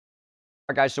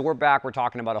All right, guys, so we're back. We're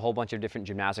talking about a whole bunch of different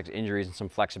gymnastics injuries and some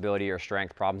flexibility or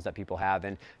strength problems that people have.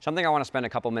 And something I want to spend a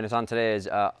couple minutes on today is,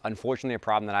 unfortunately, a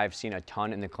problem that I've seen a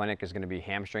ton in the clinic is going to be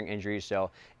hamstring injuries.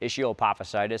 So ischial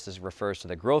apophysitis, this refers to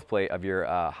the growth plate of your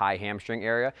high hamstring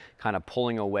area kind of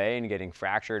pulling away and getting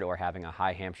fractured or having a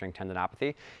high hamstring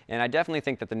tendinopathy. And I definitely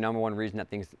think that the number one reason that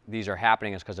these are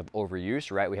happening is because of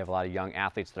overuse, right? We have a lot of young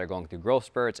athletes that are going through growth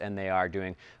spurts and they are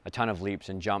doing a ton of leaps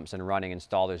and jumps and running and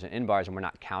stallers and in bars, and we're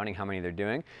not counting how many they're doing.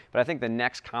 But I think the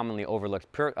next commonly overlooked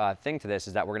thing to this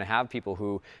is that we're going to have people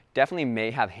who definitely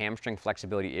may have hamstring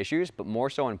flexibility issues, but more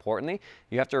so importantly,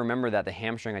 you have to remember that the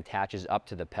hamstring attaches up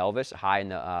to the pelvis, high in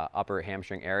the upper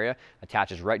hamstring area,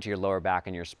 attaches right to your lower back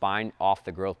and your spine off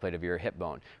the growth plate of your hip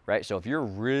bone, right? So if you're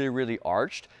really, really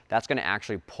arched, that's going to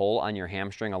actually pull on your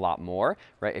hamstring a lot more,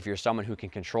 right? If you're someone who can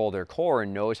control their core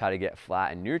and knows how to get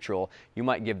flat and neutral, you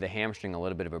might give the hamstring a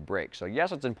little bit of a break. So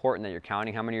yes, it's important that you're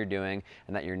counting how many you're doing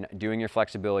and that you're doing your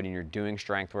flexibility and you're doing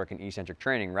strength work and eccentric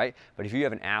training, right? But if you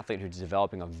have an athlete who's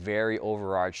developing a very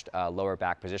overarched lower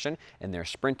back position and they're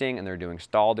sprinting and they're doing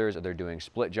stallers or they're doing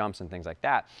split jumps and things like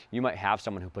that, you might have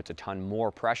someone who puts a ton more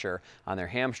pressure on their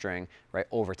hamstring, right,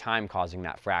 over time, causing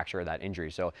that fracture or that injury.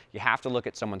 So you have to look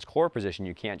at someone's core position.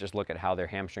 You can't just look at how their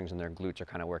hamstrings and their glutes are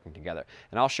kind of working together.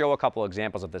 And I'll show a couple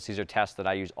examples of this. These are tests that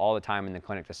I use all the time in the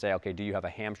clinic to say, okay, do you have a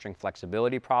hamstring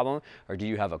flexibility problem or do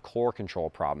you have a core control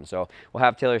problem? So we'll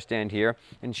have Taylor stand here,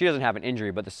 and she doesn't have an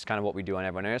injury, but this is kind of what we do on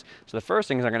everyone else. So the first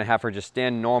thing is I'm going to have her just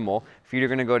stand normal. Feet are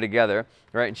going to go together,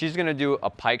 right? And she's going to do a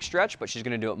pike stretch, but she's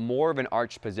going to do it more of an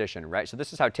arched position, right? So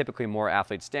this is how typically more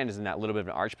athletes stand, is in that little bit of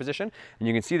an arched position. And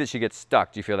you can see that she gets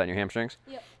stuck. Do you feel that in your hamstrings?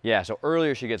 Yep. Yeah, so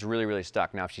earlier she gets really, really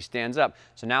stuck. Now if she stands up,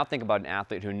 so now think about an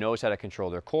athlete who knows how to control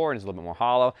their core and is a little bit more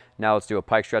hollow. Now let's do a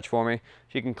pike stretch for me.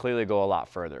 She can clearly go a lot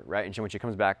further, right? And so when she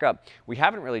comes back up, we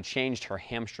haven't really changed her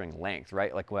hamstring length,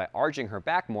 right? Like by arching her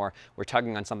back more, we're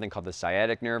tugging on something called the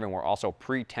sciatic nerve, and we're also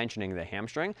pre-tensioning the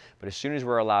hamstring. But as soon as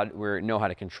we know how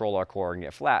to control our core and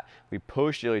get flat, we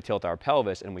posteriorly tilt our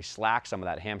pelvis and we slack some of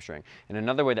that hamstring. And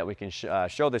another way that we can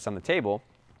show this on the table,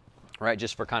 right,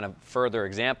 just for kind of further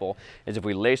example, is if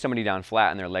we lay somebody down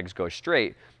flat and their legs go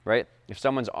straight, right? If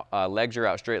someone's legs are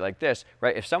out straight like this,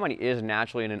 right? If somebody is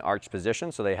naturally in an arched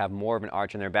position, so they have more of an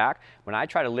arch in their back, when I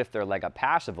try to lift their leg up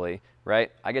passively,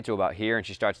 right, I get to about here and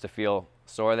she starts to feel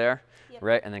sore there, yep,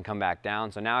 right? And then come back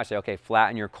down. So now I say, okay,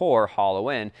 flatten your core, hollow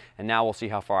in, and now we'll see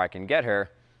how far I can get her.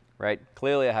 Right?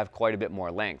 Clearly I have quite a bit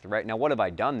more length, right? Now what have I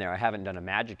done there? I haven't done a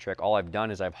magic trick. All I've done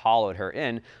is I've hollowed her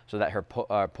in so that her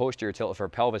posterior tilt of her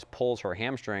pelvis pulls her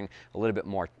hamstring a little bit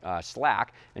more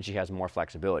slack and she has more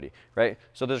flexibility, right?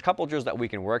 So there's a couple drills that we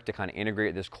can work to kind of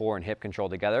integrate this core and hip control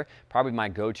together. Probably my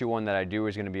go-to one that I do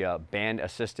is going to be a band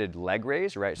assisted leg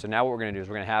raise, right? So now what we're going to do is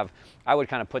we're going to have, I would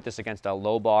kind of put this against a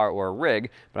low bar or a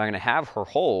rig, but I'm going to have her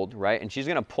hold, right? And she's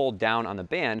going to pull down on the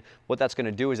band. What that's going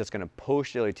to do is it's going to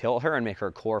posteriorly tilt her and make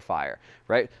her core fire,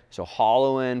 right? So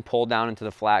hollow in, pull down into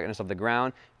the flatness of the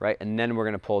ground, right? And then we're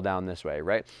going to pull down this way,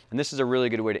 right? And this is a really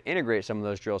good way to integrate some of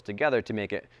those drills together to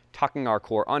make it tucking our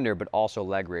core under, but also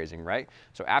leg raising, right?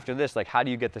 So after this, like, how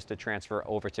do you get this to transfer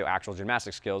over to actual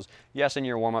gymnastic skills? Yes, in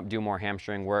your warm-up, do more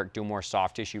hamstring work, do more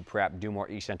soft tissue prep, do more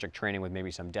eccentric training with maybe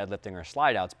some deadlifting or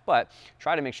slide outs, but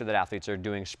try to make sure that athletes are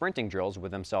doing sprinting drills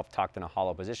with themselves tucked in a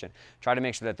hollow position. Try to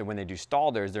make sure that when they do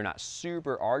stallers, they're not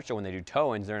super arched, or when they do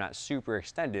toe-ins, they're not super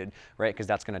extended, right? Because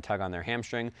that's going to tug on their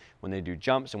hamstring. When they do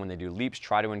jumps and when they do leaps,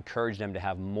 try to encourage them to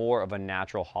have more of a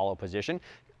natural hollow position.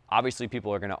 Obviously,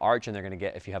 people are going to arch and they're going to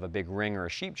get, if you have a big ring or a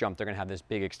sheep jump, they're going to have this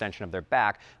big extension of their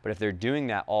back. But if they're doing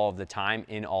that all of the time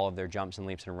in all of their jumps and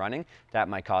leaps and running, that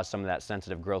might cause some of that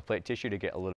sensitive growth plate tissue to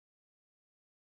get a little